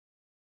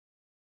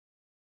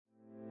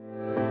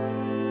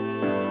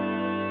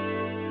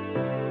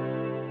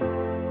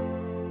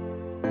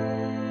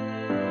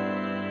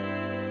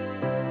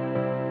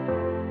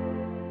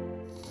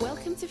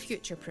to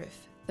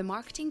Future-Proof, the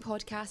marketing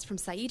podcast from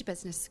Said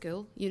Business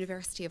School,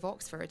 University of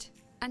Oxford,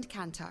 and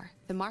Kantar,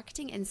 the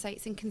marketing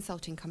insights and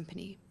consulting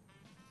company.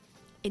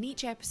 In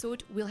each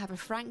episode, we'll have a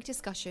frank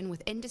discussion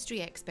with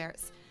industry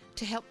experts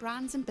to help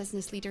brands and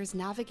business leaders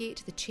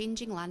navigate the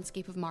changing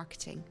landscape of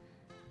marketing.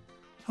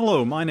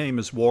 Hello, my name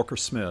is Walker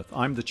Smith.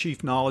 I'm the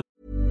Chief Knowledge.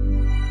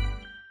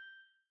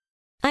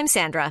 I'm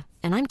Sandra,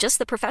 and I'm just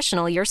the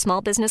professional your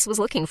small business was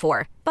looking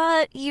for.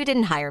 But you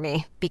didn't hire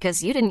me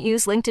because you didn't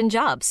use LinkedIn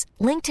Jobs.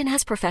 LinkedIn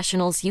has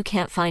professionals you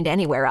can't find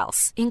anywhere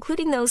else,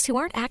 including those who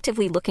aren't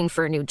actively looking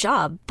for a new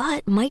job,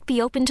 but might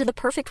be open to the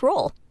perfect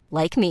role,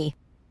 like me.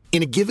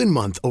 In a given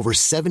month, over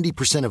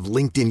 70% of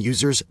LinkedIn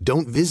users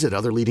don't visit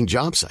other leading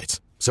job sites.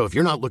 So if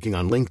you're not looking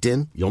on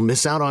LinkedIn, you'll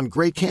miss out on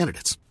great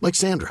candidates like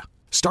Sandra.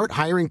 Start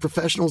hiring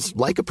professionals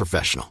like a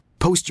professional.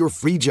 Post your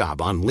free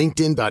job on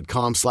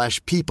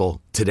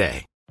linkedin.com/people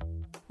today.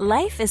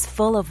 Life is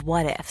full of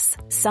what-ifs.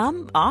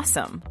 Some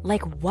awesome,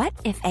 like what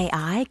if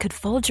AI could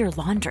fold your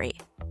laundry?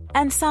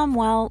 And some,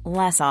 well,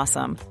 less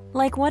awesome,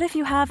 like what if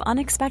you have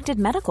unexpected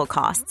medical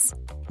costs?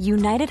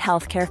 United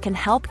Healthcare can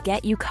help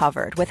get you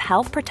covered with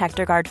Health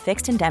Protector Guard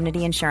fixed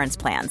indemnity insurance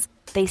plans.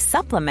 They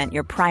supplement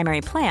your primary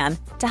plan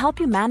to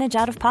help you manage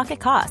out-of-pocket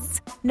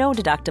costs. No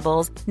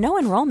deductibles, no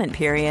enrollment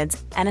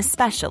periods, and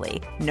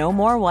especially no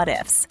more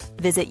what-ifs.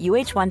 Visit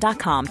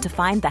UH1.com to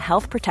find the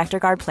Health Protector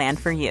Guard plan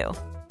for you.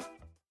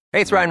 Hey,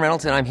 it's Ryan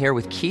Reynolds, and I'm here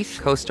with Keith,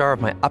 co-star of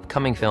my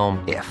upcoming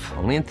film, If,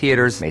 only in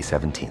theaters May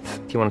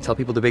 17th. Do you want to tell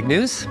people the big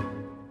news?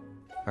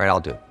 All right,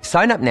 I'll do it.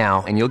 Sign up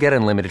now and you'll get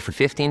unlimited for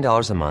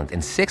 $15 a month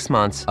and 6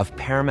 months of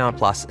Paramount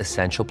Plus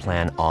Essential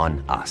Plan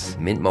on us.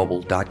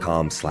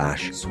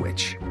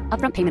 MintMobile.com/switch.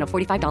 Upfront payment of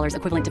 $45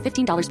 equivalent to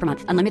 $15 per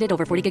month. Unlimited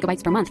over 40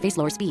 gigabytes per month. Face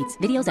lower speeds.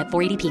 Videos at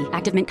 480p.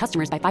 Active Mint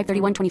customers by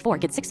 531.24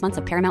 get 6 months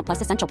of Paramount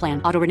Plus Essential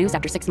Plan. Auto renews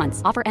after 6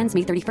 months. Offer ends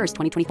May 31st,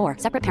 2024.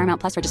 Separate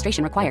Paramount Plus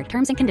registration required.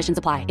 Terms and conditions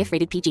apply if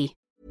rated PG.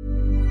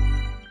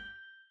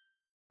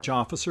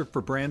 Officer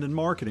for Brand and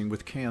Marketing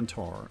with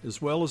Kantar,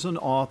 as well as an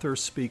author,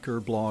 speaker,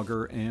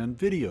 blogger, and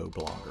video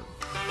blogger.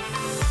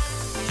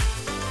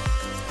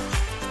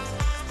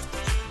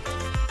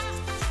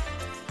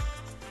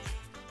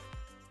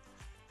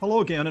 Hello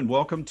again, and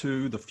welcome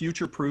to the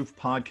Future-Proof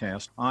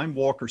podcast. I'm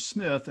Walker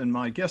Smith, and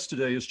my guest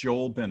today is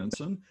Joel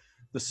Benenson,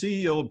 the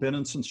CEO of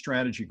Benenson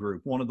Strategy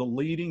Group, one of the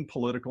leading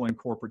political and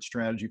corporate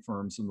strategy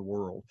firms in the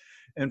world.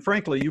 And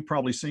frankly, you've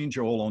probably seen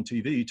Joel on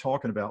TV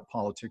talking about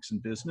politics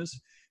and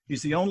business.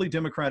 He's the only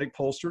Democratic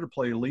pollster to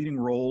play a leading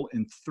role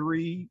in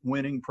 3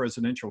 winning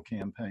presidential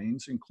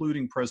campaigns,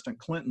 including President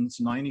Clinton's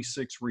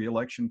 '96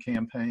 re-election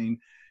campaign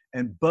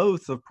and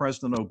both of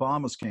President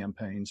Obama's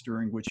campaigns,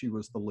 during which he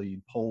was the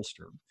lead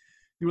pollster.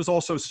 He was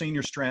also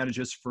senior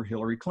strategist for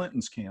Hillary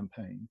Clinton's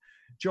campaign.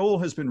 Joel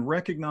has been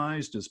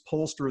recognized as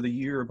Pollster of the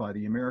Year by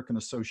the American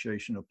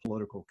Association of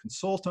Political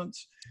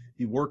Consultants.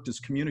 He worked as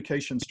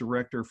communications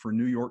director for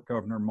New York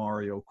Governor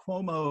Mario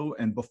Cuomo,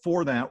 and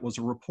before that was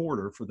a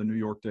reporter for the New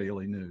York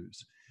Daily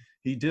News.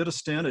 He did a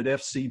stint at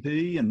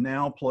FCB and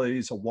now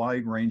plays a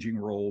wide-ranging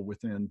role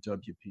within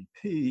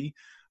WPP,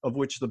 of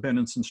which the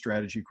Benenson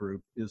Strategy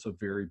Group is a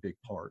very big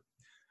part.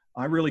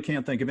 I really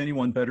can't think of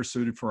anyone better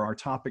suited for our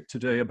topic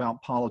today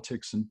about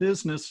politics and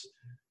business.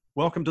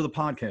 Welcome to the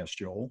podcast,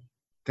 Joel.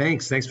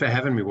 Thanks for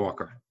having me,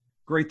 Walker.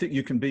 Great that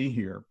you can be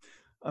here.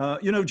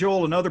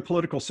 Joel, another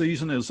political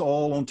season is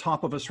all on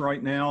top of us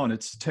right now, and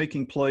it's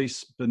taking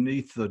place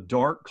beneath the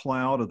dark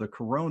cloud of the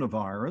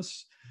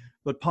coronavirus.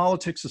 But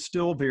politics is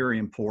still very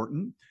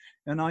important.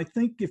 And I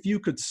think if you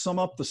could sum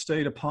up the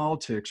state of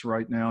politics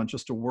right now in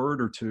just a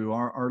word or two,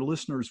 our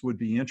listeners would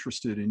be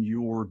interested in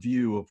your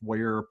view of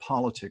where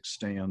politics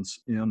stands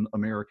in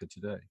America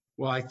today.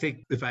 Well, I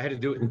think if I had to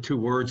do it in 2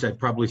 words, I'd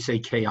probably say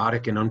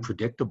chaotic and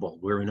unpredictable.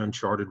 We're in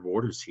uncharted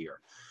waters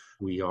here.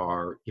 We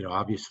are,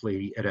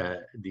 obviously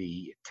at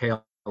the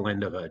tail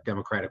end of a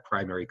Democratic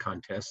primary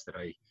contest that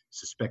I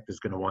suspect is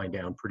going to wind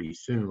down pretty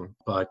soon.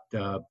 But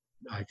I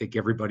think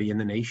everybody in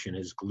the nation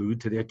is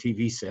glued to their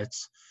TV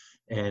sets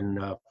and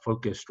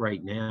focused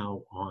right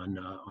now on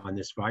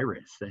this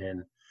virus,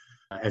 and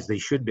as they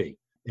should be.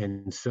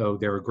 And so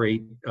there are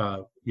great,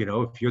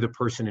 if you're the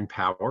person in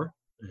power,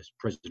 as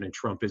President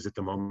Trump is at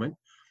the moment,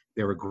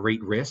 there are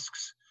great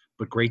risks,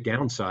 but great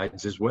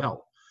downsides as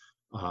well.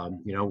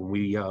 When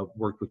we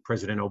worked with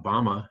President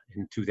Obama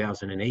in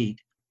 2008,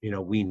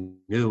 we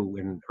knew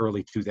in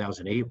early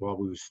 2008, while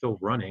we were still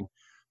running,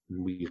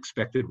 and we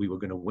expected we were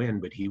going to win,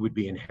 but he would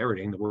be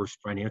inheriting the worst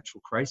financial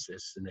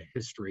crisis in the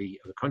history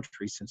of the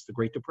country since the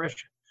Great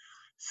Depression.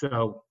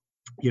 So,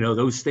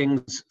 those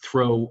things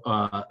throw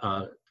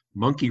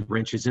monkey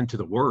wrenches into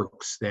the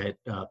works that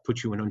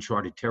put you in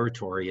uncharted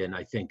territory. And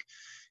I think,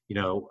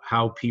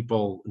 how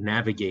people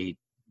navigate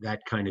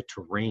that kind of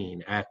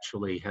terrain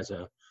actually has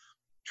a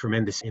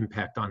tremendous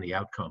impact on the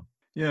outcome.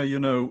 Yeah,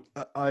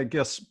 I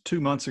guess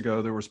 2 months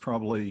ago, there was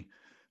probably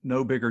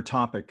no bigger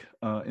topic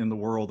in the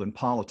world than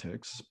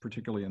politics,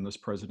 particularly in this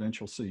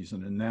presidential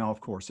season. And now,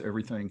 of course,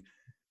 everything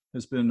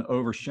has been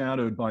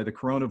overshadowed by the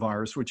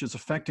coronavirus, which is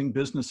affecting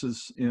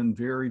businesses in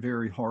very,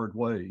 very hard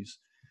ways.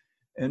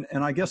 And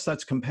I guess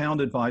that's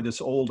compounded by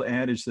this old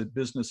adage that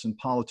business and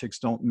politics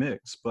don't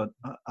mix. But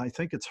I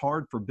think it's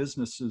hard for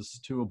businesses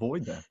to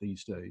avoid that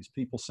these days.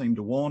 People seem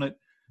to want it.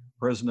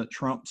 President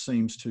Trump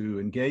seems to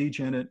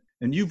engage in it.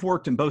 And you've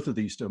worked in both of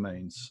these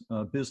domains,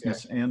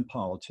 business and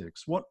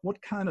politics.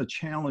 What kind of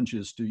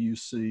challenges do you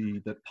see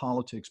that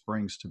politics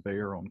brings to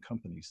bear on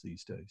companies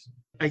these days?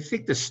 I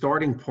think the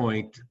starting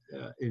point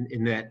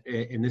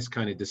in this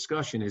kind of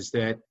discussion is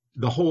that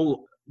the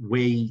whole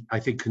way I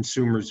think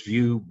consumers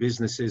view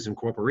businesses and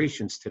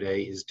corporations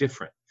today is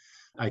different.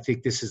 I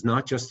think this is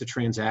not just a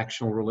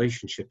transactional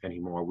relationship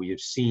anymore. We have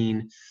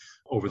seen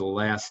over the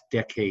last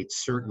decade,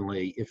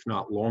 certainly, if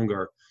not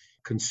longer,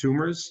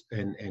 consumers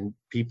and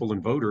people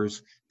and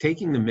voters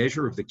taking the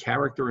measure of the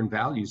character and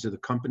values of the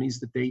companies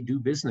that they do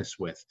business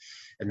with.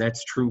 And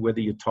that's true whether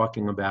you're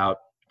talking about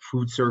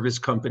food service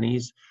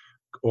companies,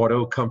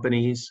 auto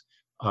companies,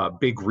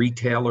 big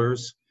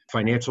retailers,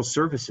 financial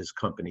services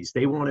companies.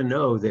 They want to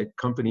know that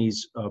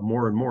companies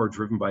more and more are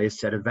driven by a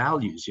set of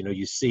values.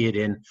 You see it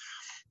in,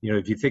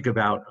 if you think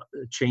about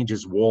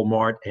changes,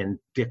 Walmart and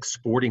Dick's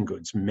Sporting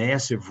Goods,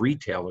 massive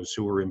retailers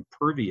who are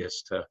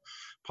impervious to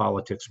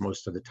politics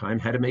most of the time,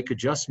 had to make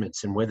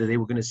adjustments in whether they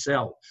were going to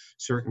sell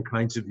certain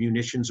kinds of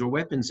munitions or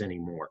weapons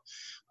anymore.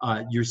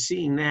 You're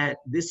seeing that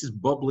this is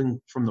bubbling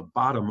from the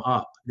bottom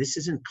up. This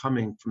isn't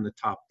coming from the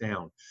top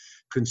down.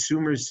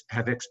 Consumers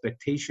have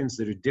expectations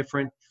that are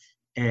different.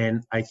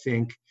 And I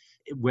think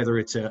whether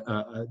it's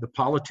the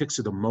politics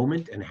of the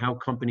moment and how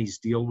companies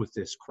deal with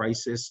this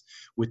crisis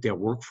with their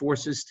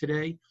workforces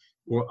today,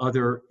 or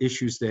other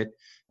issues that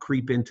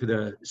creep into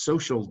the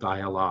social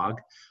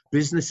dialogue,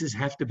 businesses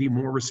have to be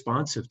more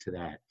responsive to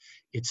that.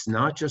 It's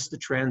not just the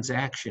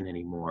transaction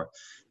anymore.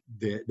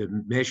 The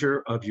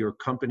measure of your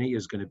company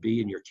is going to be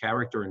in your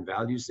character and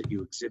values that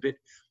you exhibit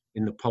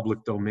in the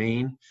public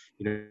domain.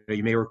 You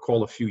may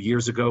recall a few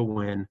years ago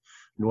when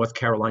North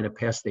Carolina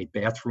passed a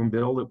bathroom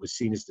bill that was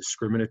seen as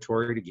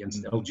discriminatory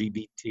against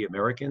LGBT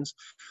Americans.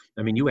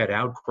 I mean, you had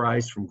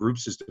outcries from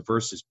groups as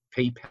diverse as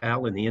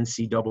PayPal and the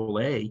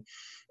NCAA,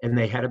 and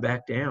they had to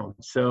back down.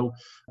 So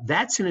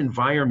that's an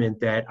environment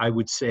that I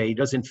would say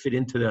doesn't fit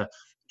into the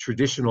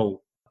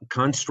traditional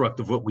construct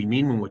of what we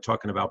mean when we're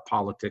talking about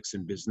politics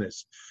and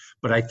business.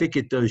 But I think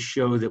it does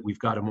show that we've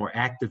got a more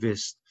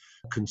activist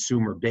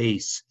consumer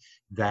base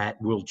that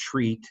will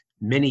treat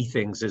many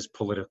things as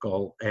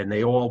political, and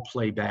they all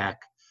play back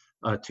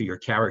to your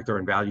character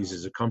and values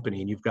as a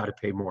company, and you've got to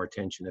pay more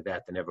attention to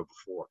that than ever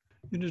before.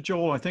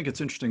 Joel, I think it's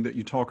interesting that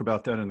you talk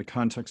about that in the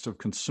context of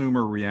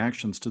consumer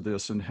reactions to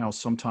this and how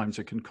sometimes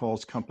it can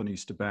cause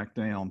companies to back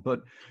down.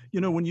 But,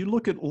 when you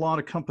look at a lot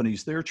of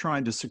companies, they're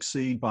trying to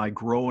succeed by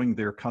growing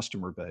their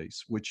customer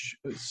base, which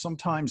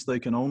sometimes they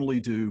can only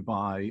do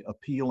by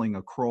appealing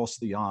across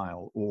the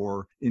aisle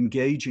or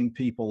engaging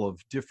people of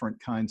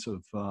different kinds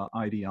of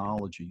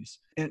ideologies.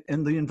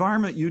 And the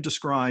environment you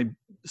describe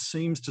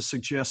seems to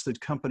suggest that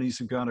companies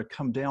have got to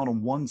come down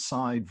on one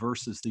side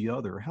versus the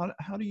other.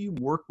 How do you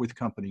work with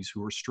companies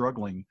who are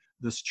struggling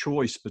this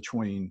choice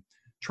between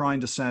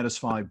trying to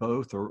satisfy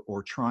both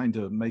or trying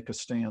to make a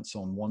stance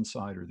on one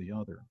side or the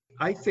other?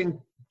 I think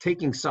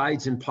taking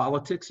sides in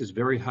politics is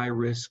very high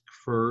risk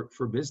for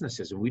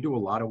businesses. And we do a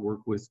lot of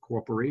work with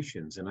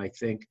corporations. And I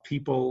think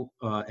people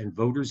and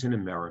voters in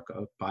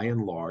America, by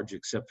and large,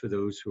 except for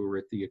those who are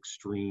at the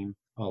extreme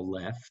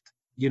left,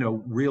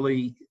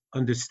 really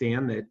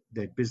understand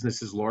that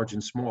businesses large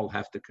and small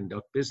have to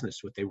conduct business.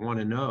 What they want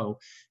to know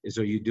is,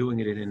 are you doing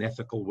it in an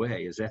ethical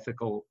way, as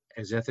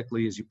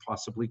ethically as you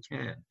possibly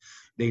can?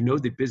 They know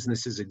that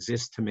businesses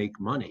exist to make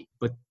money.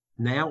 But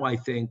now I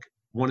think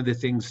one of the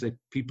things that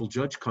people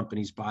judge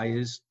companies by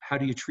is, how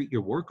do you treat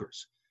your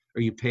workers?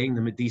 Are you paying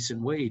them a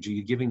decent wage? Are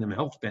you giving them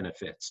health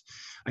benefits?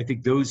 I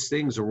think those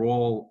things are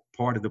all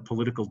part of the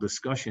political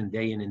discussion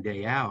day in and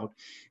day out.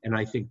 And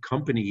I think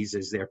companies,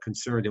 as they're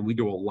concerned, and we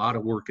do a lot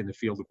of work in the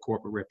field of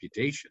corporate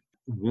reputation,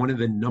 one of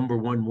the number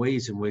one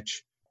ways in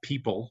which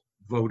people,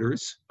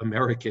 voters,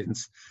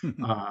 Americans,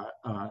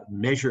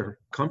 measure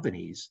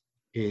companies,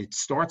 it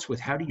starts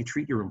with, how do you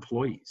treat your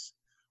employees?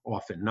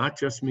 Often, not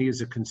just me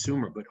as a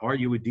consumer, but are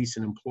you a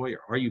decent employer?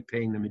 Are you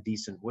paying them a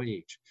decent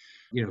wage?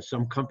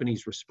 Some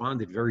companies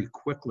responded very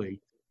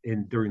quickly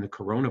during the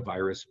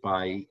coronavirus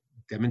by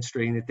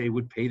demonstrating that they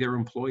would pay their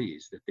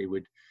employees, that they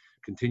would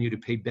continue to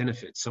pay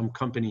benefits. Some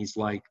companies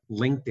like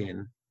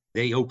LinkedIn,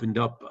 they opened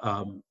up,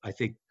 I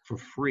think for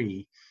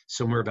free,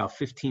 somewhere about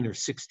 15 or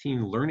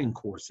 16 learning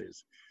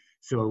courses.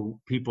 So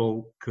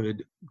people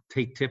could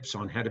take tips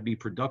on how to be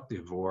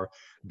productive or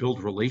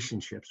build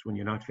relationships when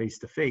you're not face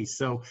to face.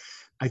 So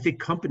I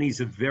think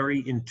companies are very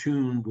in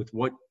tune with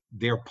what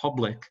their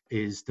public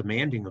is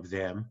demanding of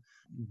them,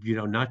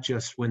 not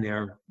just when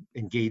they're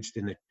engaged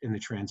in the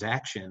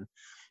transaction,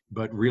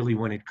 but really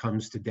when it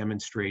comes to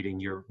demonstrating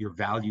your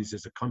values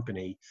as a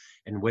company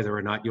and whether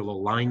or not you'll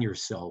align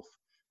yourself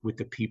with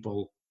the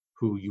people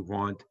who you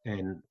want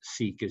and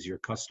seek as your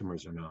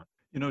customers or not.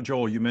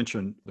 Joel, you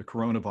mentioned the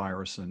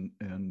coronavirus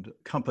and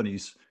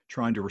companies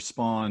trying to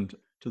respond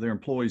to their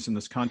employees in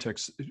this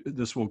context.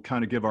 This will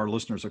kind of give our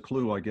listeners a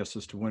clue, I guess,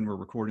 as to when we're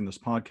recording this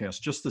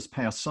podcast. Just this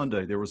past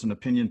Sunday, there was an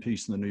opinion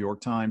piece in the New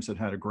York Times that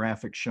had a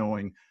graphic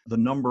showing the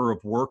number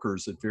of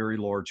workers at very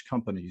large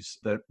companies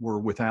that were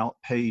without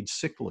paid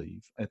sick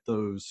leave at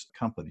those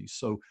companies.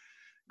 So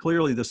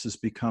clearly this is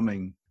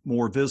becoming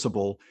more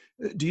visible.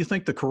 Do you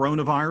think the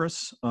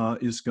coronavirus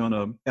is going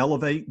to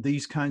elevate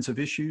these kinds of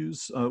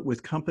issues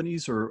with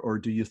companies, or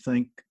do you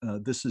think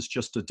this is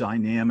just a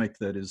dynamic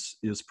that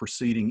is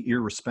proceeding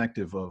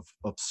irrespective of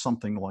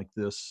something like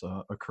this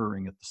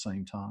occurring at the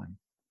same time?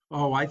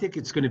 Oh, I think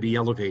it's going to be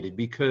elevated,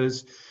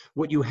 because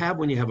what you have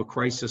when you have a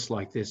crisis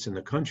like this in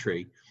the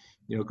country,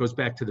 it goes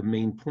back to the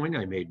main point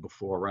I made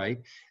before, right?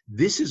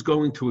 This is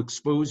going to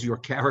expose your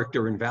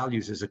character and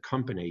values as a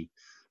company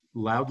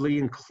loudly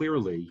and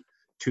clearly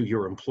to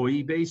your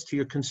employee base, to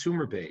your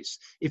consumer base.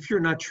 If you're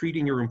not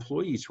treating your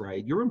employees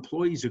right, your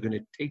employees are going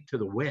to take to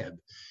the web,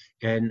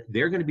 and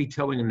they're going to be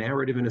telling a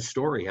narrative and a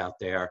story out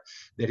there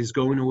that is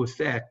going to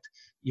affect,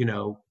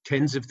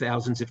 tens of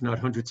thousands, if not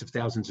hundreds of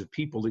thousands of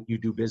people that you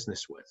do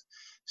business with.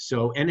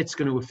 So, and it's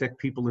going to affect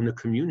people in the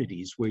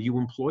communities where you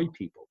employ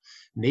people.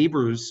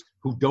 Neighbors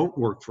who don't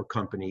work for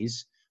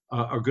companies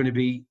are going to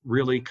be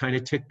really kind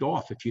of ticked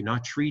off if you're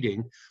not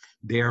treating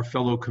their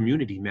fellow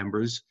community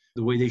members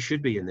the way they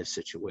should be in this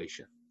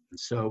situation. And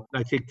so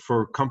I think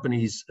for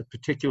companies,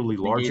 particularly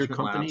larger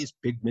companies,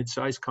 big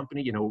mid-sized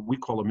company, we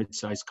call a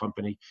mid-sized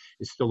company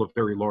is still a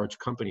very large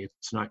company.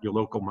 It's not your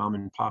local mom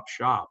and pop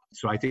shop.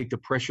 So I think the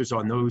pressures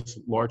on those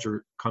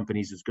larger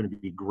companies is going to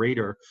be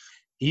greater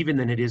even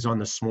than it is on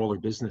the smaller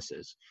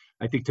businesses.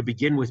 I think to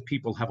begin with,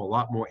 people have a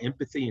lot more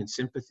empathy and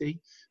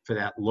sympathy for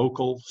that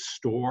local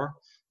store.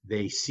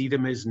 They see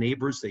them as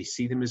neighbors. They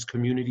see them as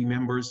community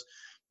members.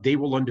 They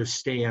will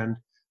understand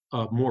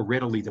more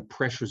readily the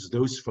pressures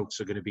those folks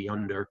are going to be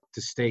under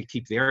to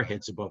keep their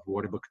heads above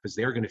water, because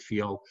they're going to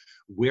feel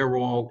we're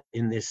all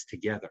in this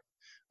together.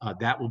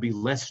 That will be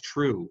less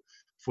true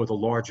for the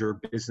larger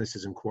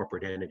businesses and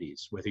corporate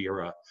entities, whether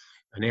you're a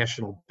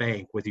national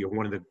bank, whether you're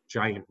one of the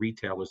giant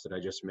retailers that I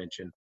just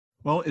mentioned.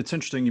 Well, it's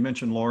interesting you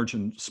mentioned large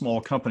and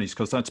small companies,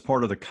 because that's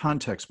part of the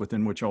context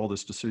within which all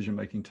this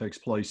decision-making takes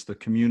place, the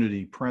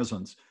community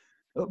presence.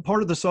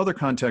 Part of this other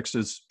context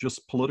is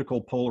just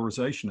political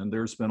polarization, and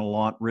there's been a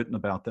lot written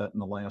about that in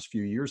the last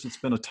few years. It's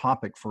been a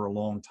topic for a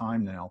long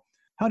time now.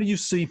 How do you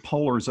see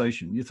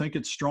polarization? You think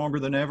it's stronger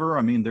than ever?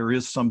 I mean, there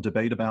is some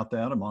debate about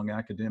that among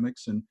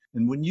academics. And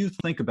when you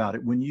think about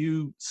it, when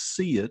you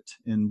see it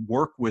and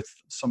work with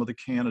some of the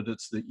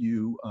candidates that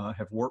you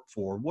have worked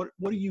for, what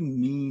do you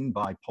mean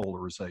by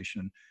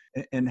polarization?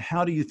 And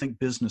how do you think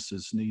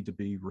businesses need to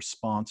be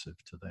responsive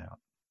to that?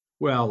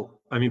 Well,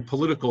 I mean,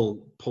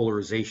 political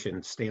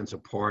polarization stands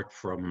apart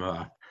from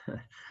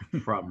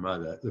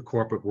the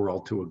corporate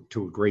world to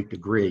a great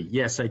degree.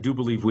 Yes, I do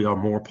believe we are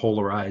more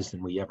polarized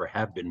than we ever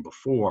have been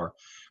before,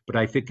 but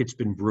I think it's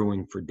been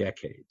brewing for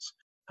decades.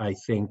 I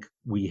think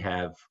we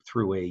have,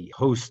 through a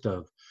host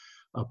of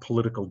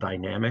political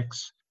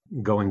dynamics,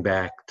 going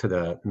back to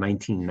the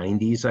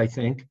 1990s, I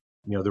think,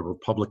 the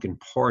Republican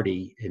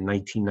Party in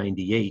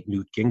 1998,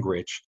 Newt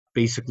Gingrich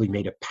basically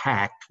made a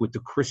pact with the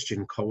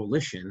Christian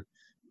coalition,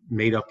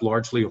 made up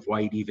largely of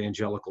white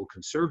evangelical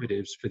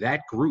conservatives, for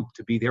that group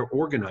to be their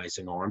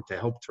organizing arm to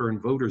help turn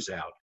voters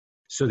out.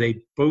 So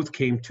they both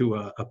came to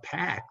a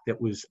pact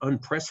that was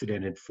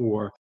unprecedented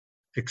for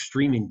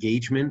extreme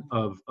engagement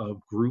of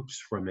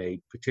groups from a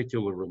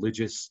particular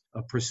religious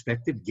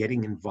perspective,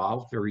 getting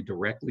involved very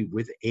directly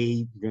with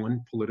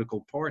one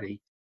political party,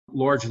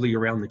 largely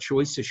around the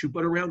choice issue,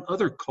 but around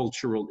other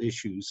cultural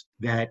issues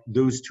that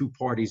those two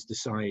parties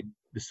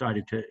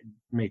decided to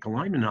make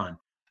alignment on.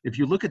 If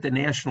you look at the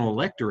national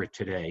electorate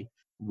today,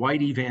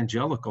 white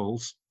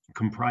evangelicals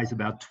comprise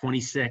about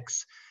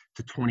 26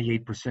 to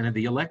 28% of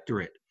the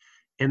electorate.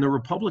 And the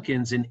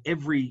Republicans in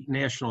every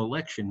national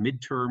election,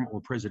 midterm or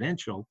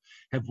presidential,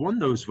 have won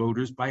those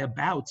voters by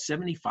about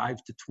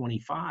 75 to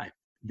 25.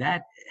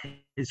 That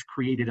has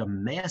created a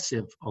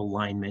massive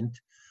alignment,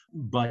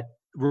 but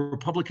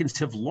Republicans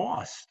have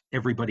lost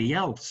everybody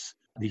else,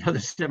 the other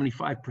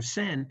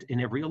 75% in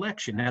every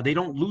election. Now, they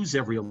don't lose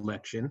every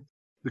election,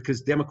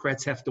 because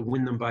Democrats have to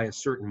win them by a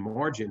certain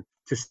margin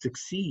to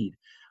succeed.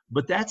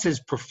 But that's as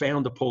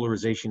profound a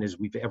polarization as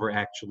we've ever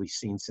actually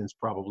seen since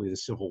probably the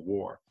Civil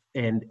War.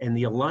 And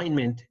the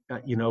alignment,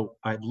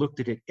 I've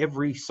looked at it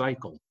every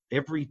cycle,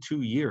 every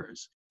 2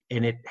 years,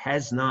 and it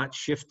has not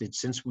shifted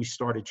since we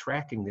started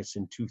tracking this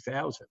in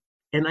 2000.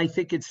 And I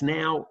think it's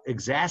now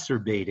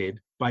exacerbated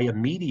by a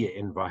media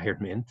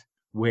environment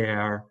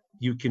where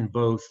you can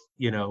both,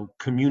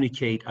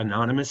 communicate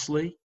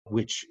anonymously,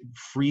 which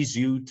frees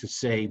you to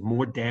say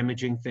more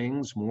damaging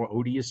things, more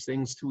odious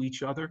things to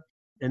each other.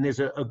 And there's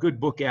a good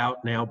book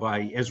out now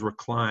by Ezra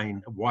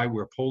Klein, Why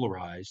We're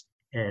Polarized,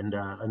 and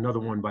another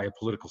one by a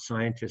political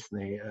scientist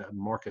named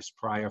Marcus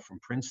Pryor from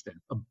Princeton,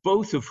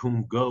 both of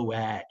whom go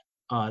at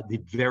the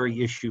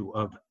very issue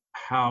of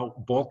how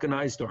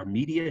balkanized our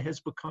media has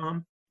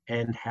become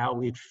and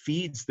how it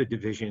feeds the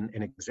division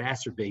and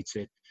exacerbates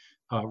it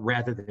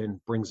rather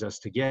than brings us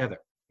together.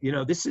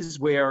 This is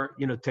where,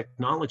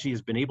 technology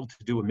has been able to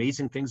do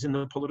amazing things in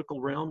the political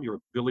realm. Your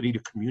ability to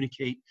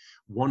communicate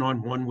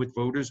one-on-one with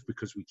voters,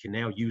 because we can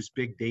now use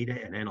big data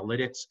and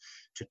analytics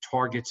to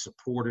target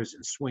supporters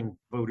and swing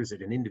voters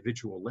at an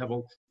individual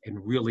level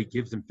and really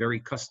give them very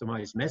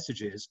customized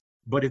messages.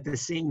 But at the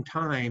same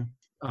time,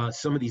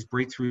 some of these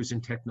breakthroughs in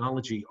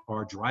technology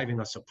are driving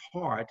us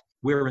apart,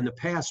 where in the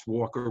past,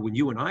 Walker, when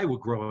you and I were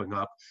growing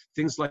up,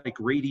 things like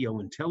radio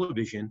and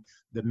television,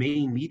 the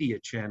main media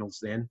channels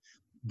then,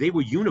 they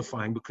were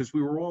unifying because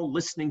we were all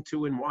listening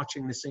to and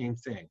watching the same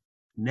thing.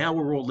 Now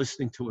we're all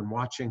listening to and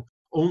watching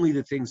only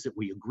the things that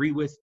we agree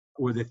with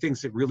or the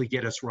things that really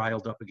get us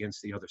riled up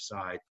against the other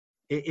side.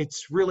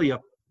 It's really a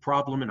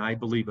problem, and I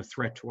believe a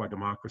threat to our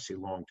democracy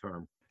long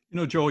term.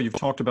 Joel, you've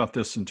talked about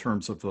this in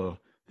terms of the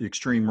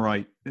extreme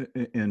right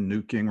and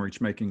Newt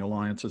Gingrich making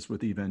alliances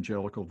with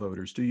evangelical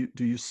voters. Do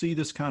you see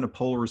this kind of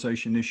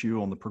polarization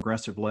issue on the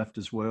progressive left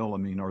as well? I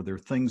mean, are there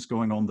things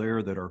going on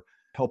there that are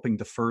helping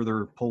to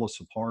further pull us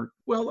apart?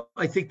 Well,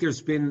 I think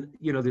there's been,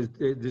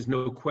 there's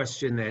no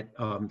question that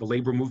the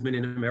labor movement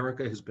in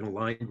America has been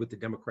aligned with the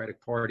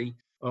Democratic Party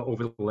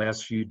over the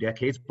last few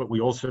decades. But we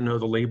also know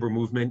the labor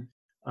movement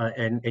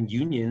and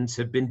unions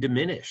have been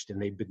diminished,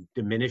 and they've been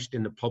diminished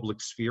in the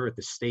public sphere at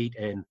the state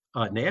and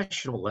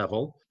national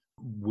level,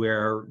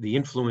 where the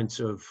influence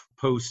of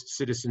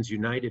post-Citizens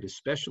United,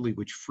 especially,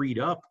 which freed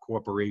up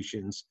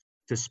corporations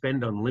to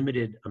spend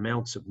unlimited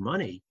amounts of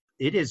money,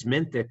 it has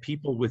meant that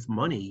people with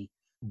money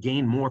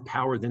gain more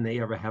power than they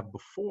ever have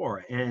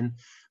before. And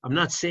I'm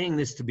not saying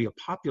this to be a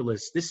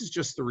populist. This is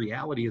just the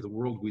reality of the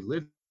world we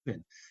live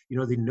in.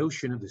 The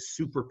notion of the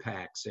super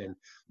PACs and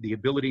the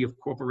ability of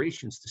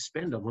corporations to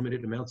spend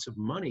unlimited amounts of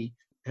money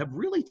have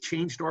really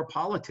changed our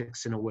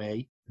politics in a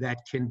way that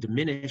can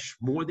diminish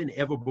more than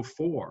ever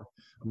before.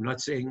 I'm not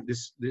saying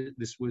this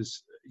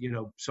was,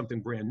 something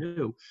brand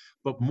new,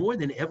 but more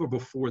than ever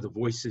before, the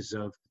voices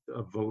of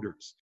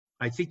voters.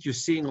 I think you're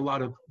seeing a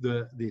lot of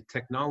the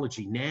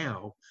technology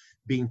now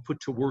being put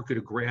to work at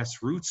a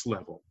grassroots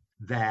level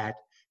that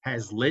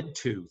has led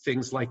to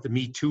things like the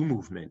Me Too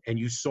movement. And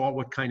you saw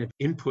what kind of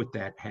input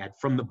that had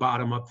from the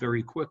bottom up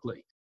very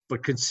quickly.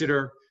 But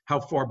consider how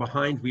far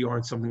behind we are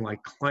in something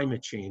like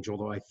climate change,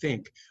 although I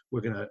think we're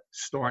going to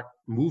start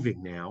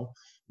moving now,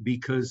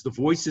 because the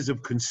voices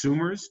of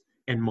consumers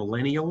and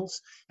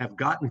millennials have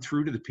gotten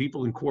through to the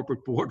people in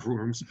corporate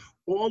boardrooms,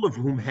 all of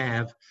whom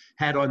have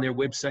had on their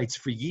websites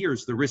for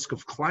years the risk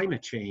of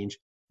climate change.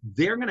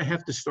 They're going to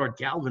have to start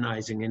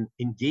galvanizing and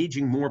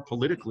engaging more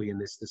politically in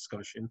this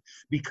discussion,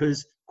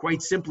 because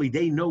quite simply,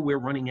 they know we're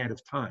running out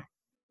of time.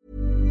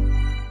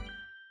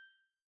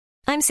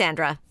 I'm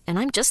Sandra, and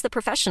I'm just the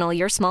professional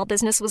your small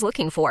business was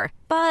looking for.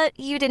 But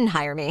you didn't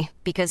hire me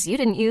because you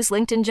didn't use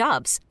LinkedIn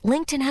Jobs.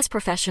 LinkedIn has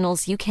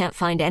professionals you can't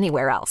find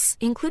anywhere else,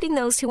 including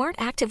those who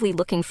aren't actively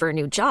looking for a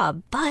new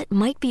job, but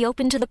might be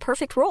open to the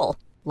perfect role,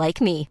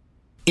 like me.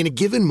 In a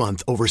given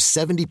month, over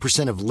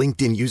 70% of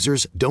LinkedIn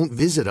users don't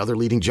visit other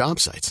leading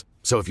job sites.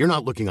 So if you're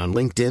not looking on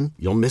LinkedIn,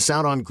 you'll miss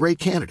out on great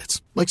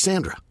candidates like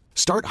Sandra.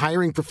 Start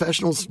hiring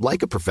professionals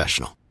like a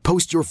professional.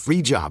 Post your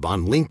free job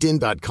on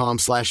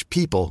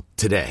linkedin.com/people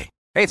today.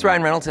 Hey, it's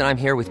Ryan Reynolds, and I'm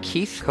here with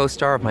Keith,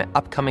 co-star of my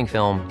upcoming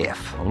film,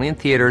 If, only in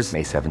theaters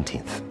May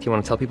 17th. Do you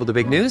want to tell people the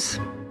big news?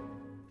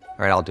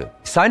 All right, I'll do it.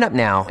 Sign up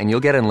now and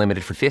you'll get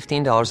unlimited for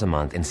 $15 a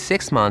month and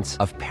 6 months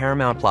of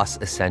Paramount Plus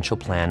Essential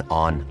Plan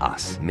on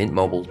us.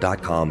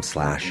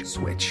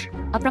 MintMobile.com/switch.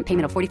 Upfront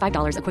payment of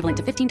 $45 equivalent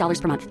to $15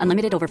 per month.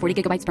 Unlimited over 40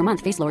 gigabytes per month.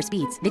 Face lower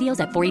speeds.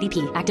 Videos at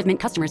 480p. Active Mint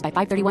customers by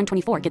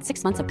 531.24 get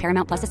 6 months of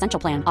Paramount Plus Essential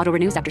Plan. Auto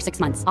renews after 6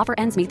 months. Offer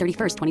ends May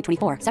 31st,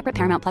 2024. Separate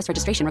Paramount Plus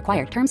registration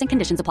required. Terms and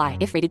conditions apply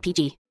if rated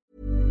PG.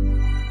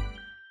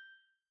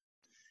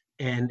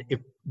 And if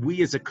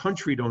we as a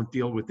country don't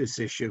deal with this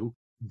issue,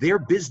 their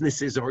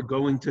businesses are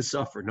going to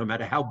suffer, no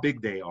matter how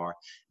big they are.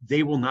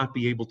 They will not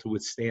be able to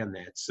withstand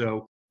that.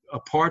 So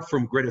apart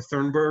from Greta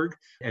Thunberg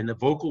and the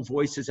vocal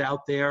voices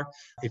out there,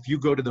 if you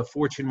go to the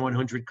Fortune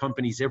 100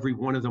 companies, every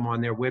one of them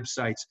on their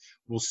websites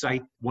will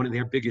cite one of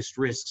their biggest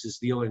risks is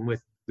dealing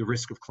with the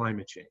risk of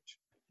climate change.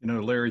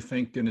 Larry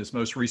Fink in his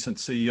most recent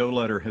CEO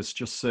letter has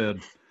just said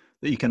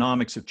the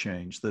economics have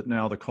changed, that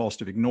now the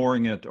cost of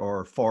ignoring it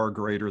are far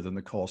greater than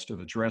the cost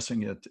of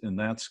addressing it. And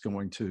that's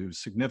going to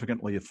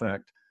significantly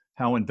affect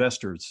how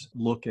investors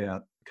look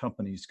at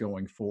companies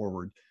going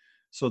forward.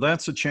 So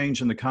that's a change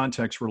in the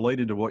context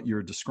related to what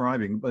you're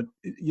describing. But,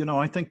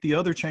 I think the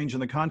other change in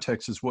the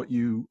context is what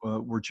you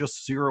were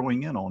just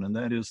zeroing in on, and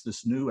that is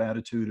this new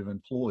attitude of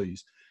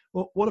employees.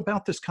 Well, what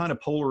about this kind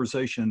of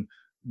polarization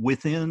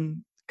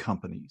within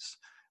companies?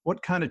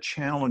 What kind of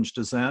challenge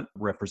does that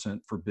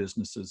represent for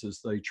businesses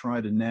as they try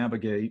to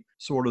navigate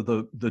sort of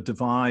the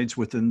divides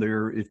within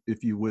their,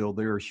 if you will,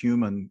 their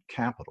human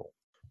capital?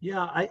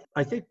 Yeah,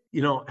 I think,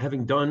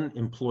 having done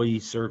employee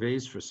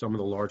surveys for some of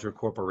the larger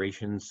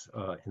corporations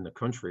in the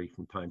country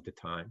from time to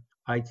time,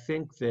 I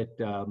think that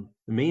the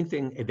main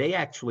thing they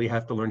actually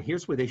have to learn,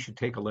 here's where they should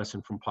take a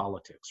lesson from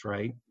politics,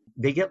 right?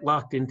 they get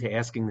locked into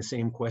asking the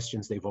same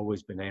questions they've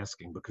always been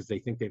asking because they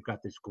think they've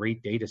got this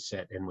great data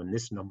set. And when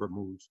this number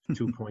moves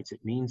 2 points, it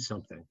means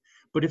something.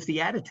 But if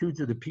the attitudes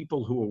of the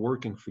people who are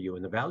working for you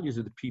and the values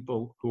of the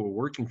people who are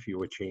working for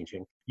you are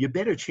changing, you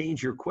better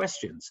change your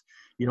questions.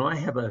 I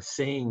have a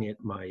saying at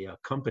my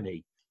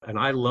company, and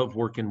I love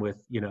working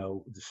with,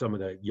 some of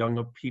the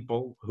younger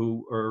people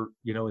who are,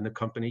 in the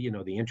company,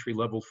 the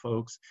entry-level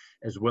folks,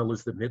 as well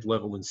as the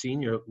mid-level and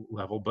senior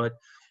level. But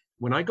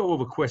when I go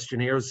over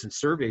questionnaires and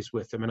surveys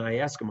with them and I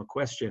ask them a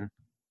question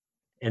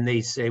and they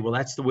say, well,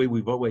 that's the way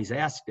we've always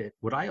asked it,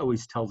 what I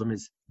always tell them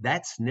is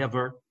that's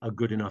never a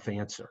good enough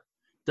answer.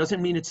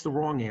 Doesn't mean it's the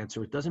wrong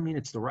answer. It doesn't mean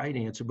it's the right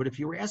answer. But if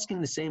you're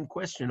asking the same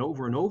question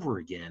over and over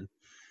again,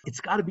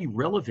 it's got to be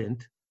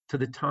relevant to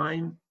the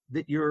time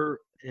that you're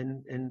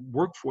and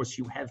workforce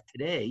you have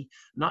today,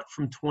 not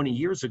from 20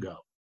 years ago.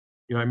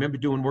 I remember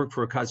doing work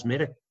for a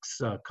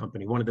cosmetics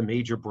company, one of the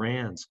major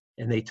brands,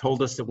 and they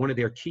told us that one of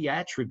their key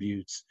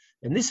attributes,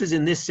 and this is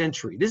in this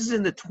century, this is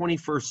in the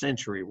 21st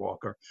century,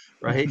 Walker,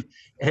 right?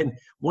 And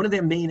one of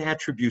their main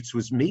attributes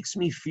was makes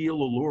me feel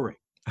alluring.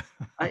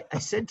 I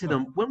said to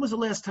them, when was the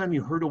last time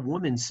you heard a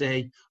woman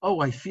say,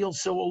 oh, I feel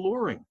so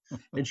alluring?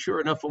 And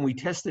sure enough, when we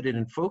tested it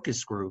in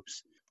focus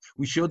groups,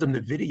 we showed them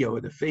the video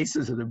of the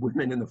faces of the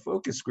women in the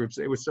focus groups.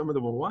 Some of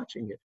them were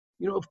watching it.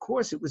 Of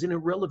course, it was an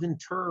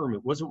irrelevant term.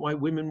 It wasn't why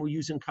women were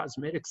using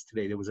cosmetics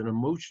today. There was an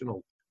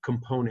emotional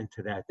component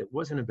to that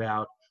wasn't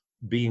about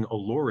being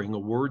alluring, a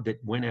word that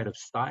went out of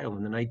style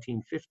in the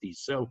 1950s.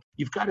 So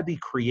you've got to be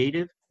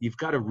creative. You've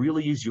got to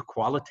really use your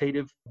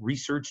qualitative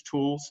research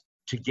tools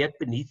to get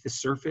beneath the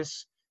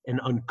surface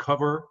and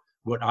uncover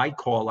what I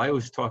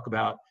always talk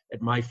about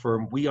at my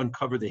firm, we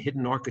uncover the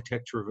hidden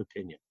architecture of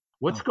opinion.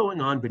 What's going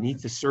on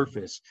beneath the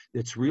surface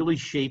that's really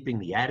shaping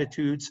the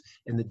attitudes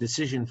and the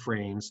decision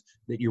frames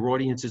that your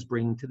audience is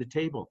bringing to the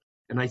table?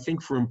 And I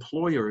think for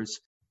employers,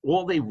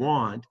 all they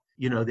want,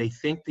 they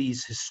think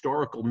these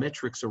historical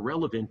metrics are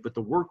relevant, but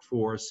the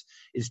workforce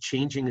is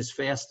changing as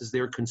fast as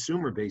their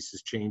consumer base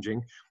is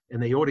changing,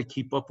 and they ought to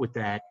keep up with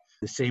that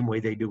the same way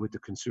they do with the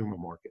consumer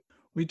market.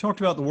 We talked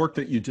about the work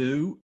that you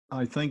do.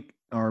 I think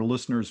our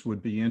listeners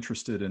would be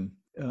interested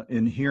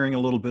in hearing a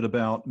little bit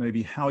about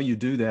maybe how you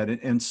do that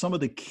and some of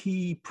the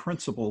key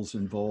principles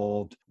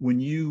involved when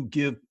you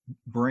give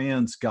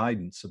brands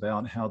guidance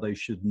about how they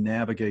should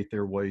navigate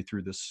their way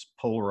through this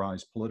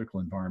polarized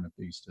political environment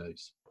these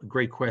days.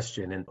 Great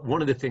question. And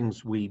one of the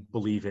things we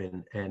believe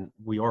in, and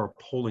we are a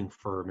polling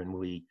firm, and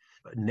we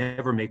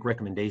never make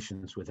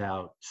recommendations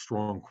without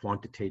strong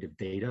quantitative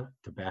data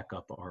to back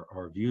up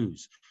our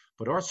views.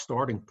 But our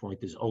starting point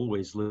is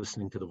always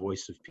listening to the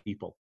voice of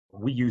people.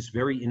 We use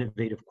very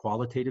innovative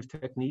qualitative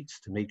techniques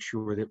to make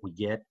sure that we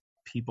get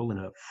people in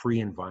a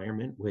free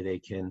environment where they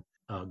can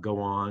go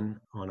on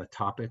a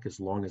topic as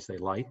long as they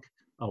like.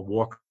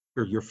 Walker,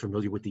 you're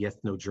familiar with the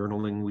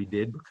ethno-journaling we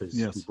did because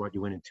Yes. We brought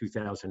you in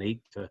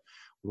 2008 to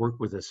work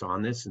with us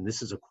on this. And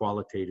this is a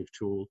qualitative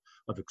tool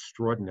of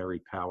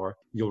extraordinary power.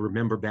 You'll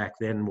remember back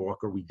then,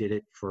 Walker, we did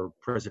it for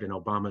President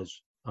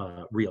Obama's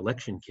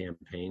re-election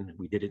campaign.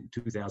 We did it in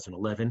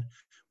 2011.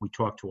 We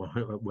talked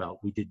to,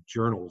 we did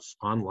journals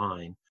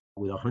online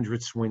with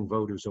 100 swing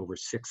voters over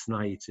 6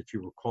 nights. If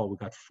you recall, we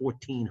got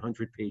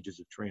 1,400 pages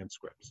of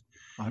transcripts.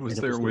 I was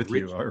there with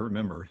you, I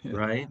remember. Yeah.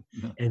 Right?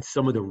 Yeah. And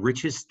some of the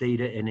richest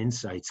data and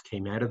insights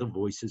came out of the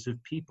voices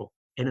of people.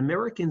 And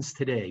Americans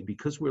today,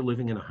 because we're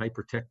living in a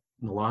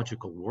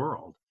hyper-technological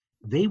world,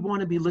 they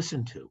want to be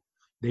listened to.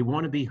 They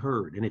want to be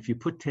heard. And if you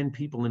put 10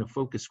 people in a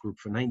focus group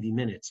for 90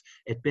 minutes,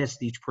 at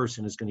best, each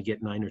person is going to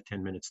get 9 or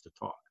 10 minutes to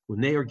talk.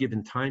 When they are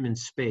given time and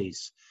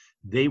space,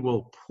 they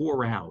will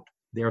pour out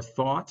their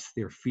thoughts,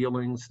 their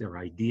feelings, their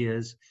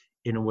ideas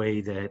in a way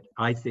that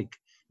I think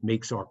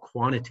makes our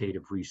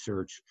quantitative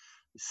research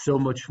so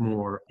much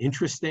more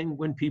interesting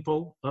when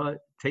people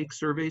take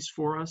surveys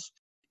for us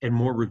and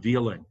more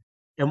revealing.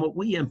 And what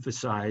we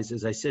emphasize,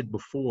 as I said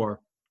before,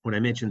 when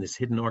I mentioned this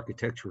hidden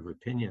architecture of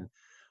opinion,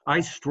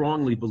 I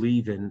strongly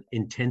believe in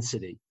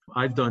intensity.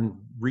 I've done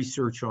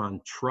research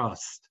on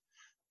trust,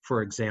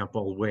 for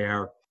example,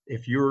 where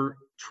if you're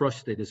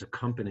trusted as a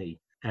company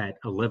at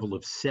a level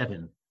of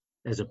 7,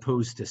 as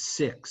opposed to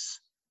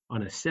 6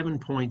 on a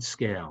 7-point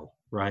scale,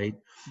 right?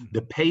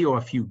 The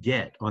payoff you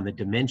get on the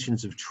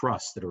dimensions of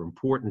trust that are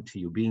important to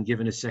you, being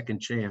given a second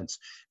chance,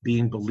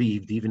 being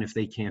believed, even if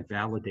they can't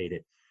validate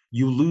it,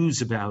 you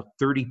lose about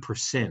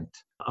 30%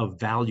 of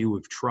value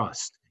of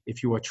trust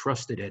if you are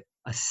trusted at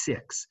a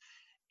 6.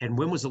 And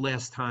when was the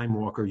last time,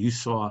 Walker, you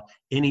saw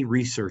any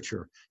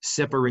researcher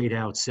separate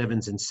out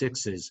 7s and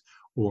 6s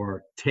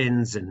or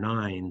 10s and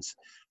 9s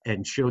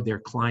and showed their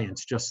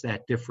clients just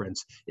that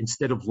difference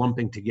instead of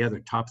lumping together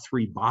top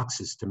 3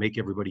 boxes to make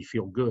everybody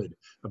feel good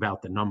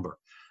about the number?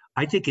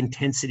 I think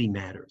intensity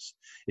matters.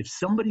 If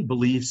somebody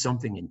believes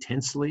something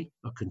intensely,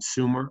 a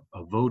consumer,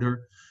 a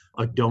voter,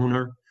 a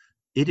donor,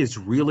 it is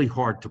really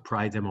hard to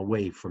pry them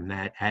away from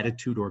that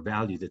attitude or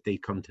value that they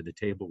come to the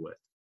table with.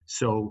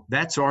 So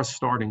that's our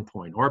starting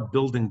point. Our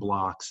building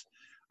blocks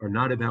are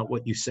not about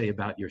what you say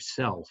about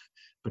yourself,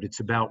 but it's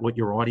about what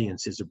your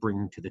audiences are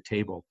bringing to the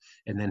table,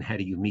 and then how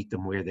do you meet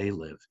them where they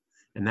live.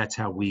 And that's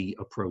how we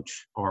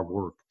approach our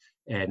work.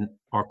 And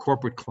our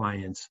corporate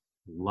clients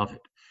love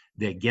it.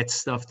 They get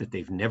stuff that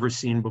they've never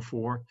seen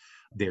before.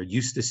 They're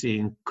used to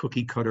seeing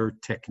cookie cutter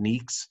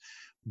techniques.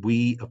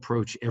 We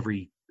approach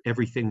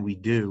everything we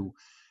do.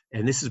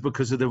 And this is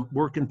because of the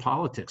work in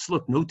politics.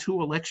 Look, no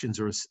two elections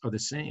are the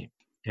same.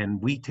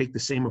 And we take the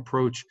same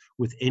approach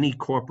with any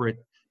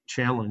corporate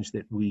challenge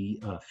that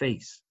we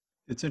face.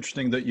 It's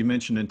interesting that you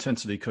mentioned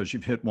intensity, because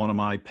you've hit one of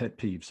my pet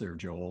peeves there,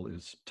 Joel,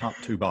 is top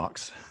two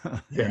box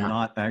and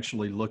not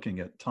actually looking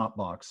at top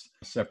box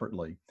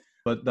separately.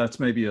 But that's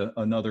maybe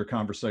another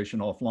conversation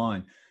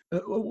offline.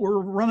 We're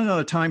running out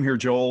of time here,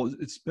 Joel.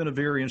 It's been a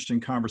very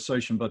interesting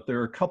conversation, but there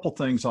are a couple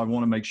things I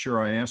want to make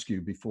sure I ask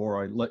you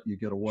before I let you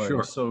get away.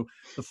 Sure. So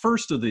the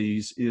first of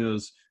these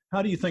is,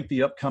 how do you think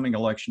the upcoming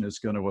election is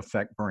going to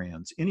affect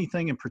brands?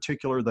 Anything in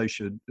particular they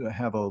should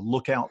have a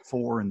lookout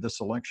for in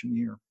this election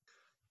year?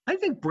 I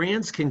think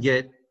brands can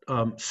get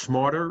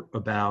smarter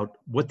about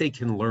what they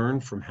can learn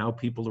from how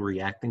people are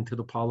reacting to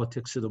the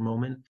politics of the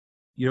moment.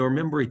 You know,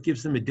 remember, it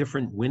gives them a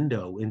different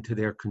window into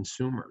their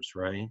consumers,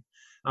 right?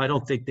 I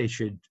don't think they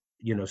should,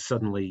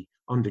 suddenly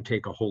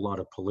undertake a whole lot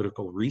of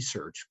political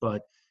research,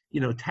 but,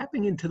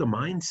 tapping into the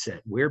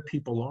mindset, where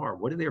people are,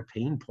 what are their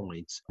pain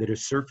points that are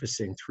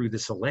surfacing through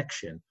this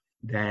election,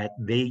 that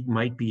they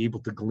might be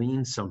able to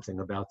glean something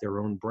about their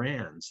own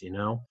brands,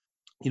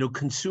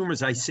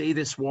 consumers, I say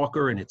this,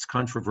 Walker, and it's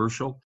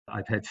controversial.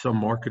 I've had some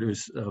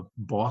marketers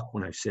balk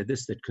when I've said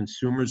this, that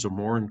consumers are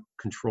more in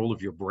control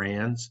of your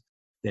brands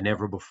than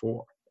ever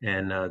before.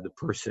 And the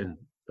person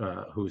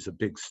who's a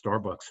big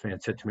Starbucks fan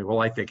said to me, well,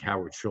 I think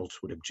Howard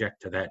Schultz would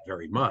object to that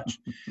very much.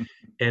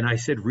 And I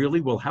said,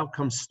 really? Well, how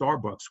come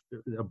Starbucks,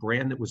 a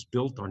brand that was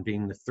built on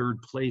being the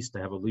third place to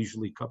have a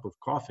leisurely cup of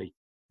coffee,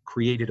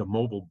 created a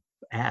mobile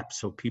app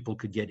so people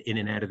could get in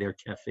and out of their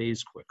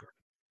cafes quicker?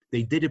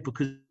 They did it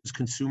because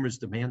consumers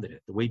demanded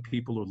it. The way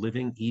people are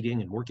living,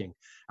 eating, and working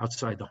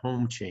outside the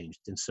home changed,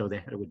 and so they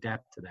had to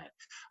adapt to that.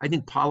 I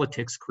think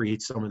politics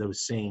creates some of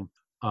those same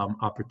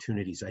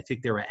opportunities. I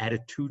think there are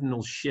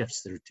attitudinal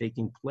shifts that are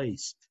taking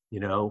place,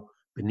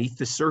 beneath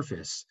the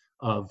surface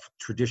of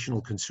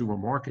traditional consumer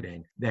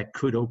marketing that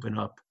could open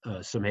up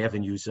some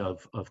avenues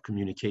of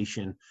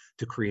communication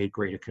to create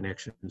greater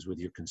connections with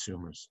your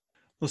consumers.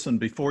 Listen,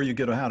 before you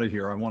get out of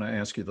here, I want to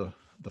ask you the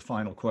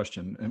final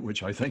question,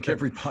 which I think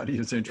everybody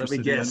is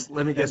interested in.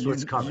 Let me guess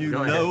what's coming. You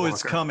know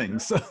it's coming,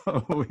 so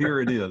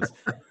here it is.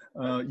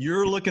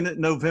 You're looking at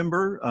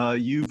November.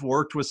 You've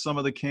worked with some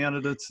of the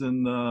candidates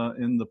in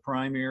the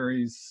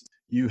primaries.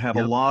 You have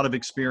a lot of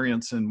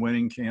experience in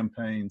winning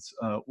campaigns.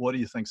 What do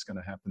you think is going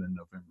to happen in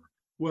November?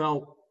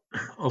 Well,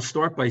 I'll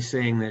start by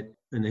saying that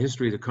in the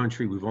history of the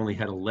country, we've only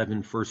had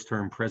 11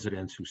 first-term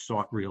presidents who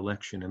sought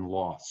re-election and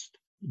lost.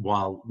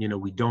 While,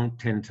 we don't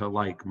tend to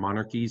like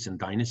monarchies and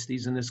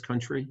dynasties in this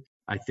country,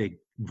 I think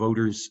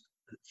voters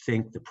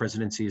think the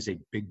presidency is a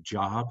big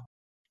job.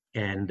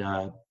 And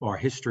our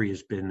history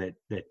has been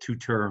that 2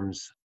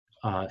 terms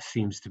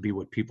seems to be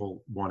what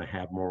people want to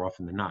have more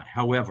often than not.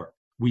 However,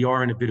 we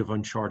are in a bit of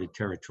uncharted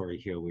territory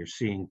here. We're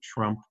seeing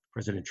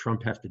President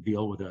Trump have to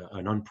deal with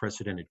an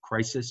unprecedented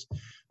crisis.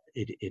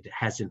 It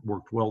hasn't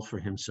worked well for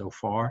him so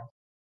far.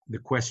 The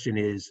question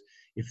is,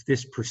 if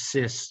this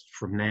persists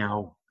from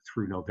now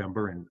through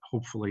November, and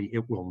hopefully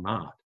it will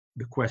not,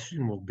 the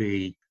question will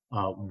be,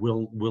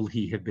 will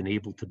he have been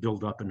able to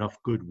build up enough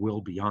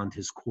goodwill beyond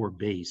his core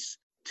base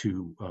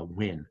to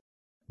win?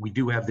 We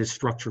do have this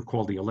structure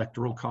called the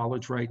Electoral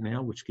College right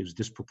now, which gives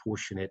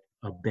disproportionate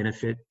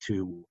benefit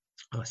to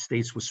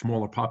states with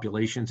smaller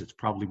populations. It's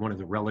probably one of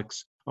the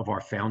relics of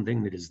our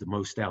founding that is the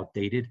most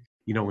outdated.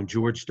 When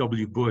George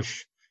W.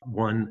 Bush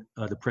won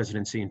the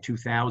presidency in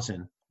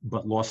 2000,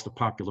 but lost the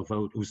popular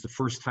vote, it was the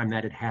first time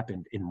that had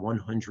happened in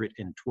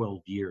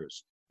 112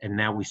 years. And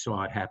now we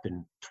saw it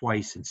happen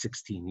twice in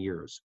 16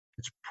 years.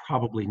 It's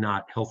probably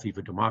not healthy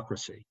for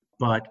democracy.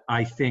 But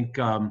I think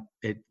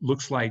it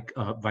looks like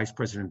Vice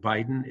President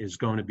Biden is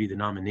going to be the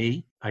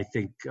nominee. I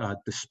think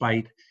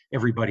despite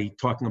everybody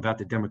talking about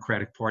the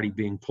Democratic Party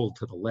being pulled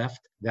to the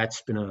left,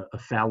 that's been a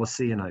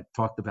fallacy. And I've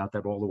talked about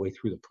that all the way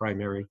through the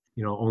primary.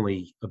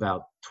 Only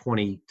about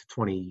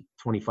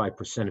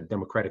 25% of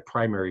Democratic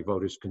primary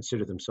voters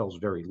consider themselves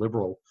very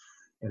liberal.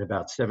 And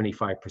about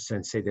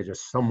 75% say they're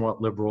just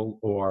somewhat liberal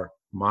or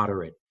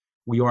moderate.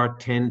 We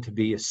tend to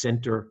be a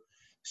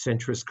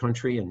centrist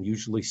country, and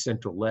usually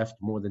center-left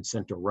more than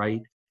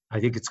center-right. I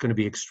think it's going to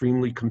be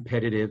extremely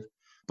competitive,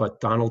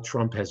 but Donald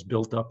Trump has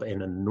built up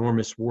an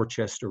enormous war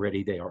chest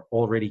already. They are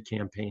already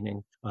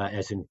campaigning,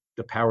 as in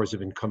the powers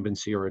of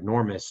incumbency are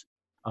enormous.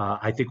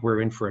 I think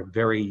we're in for a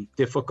very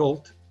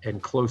difficult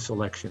and close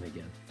election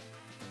again.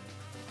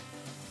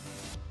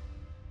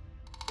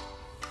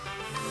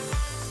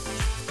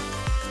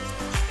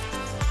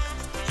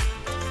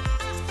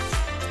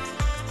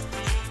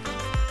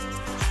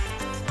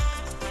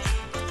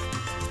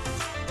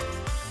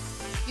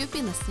 You've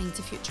been listening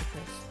to Future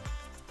Proof.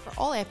 For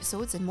all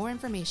episodes and more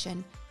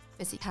information,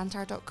 visit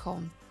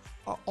kantar.com.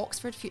 or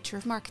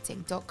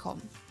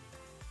oxfordfutureofmarketing.com.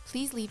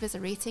 Please leave us a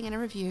rating and a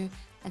review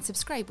and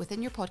subscribe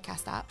within your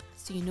podcast app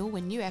so you know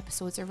when new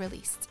episodes are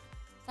released.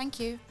 Thank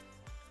you.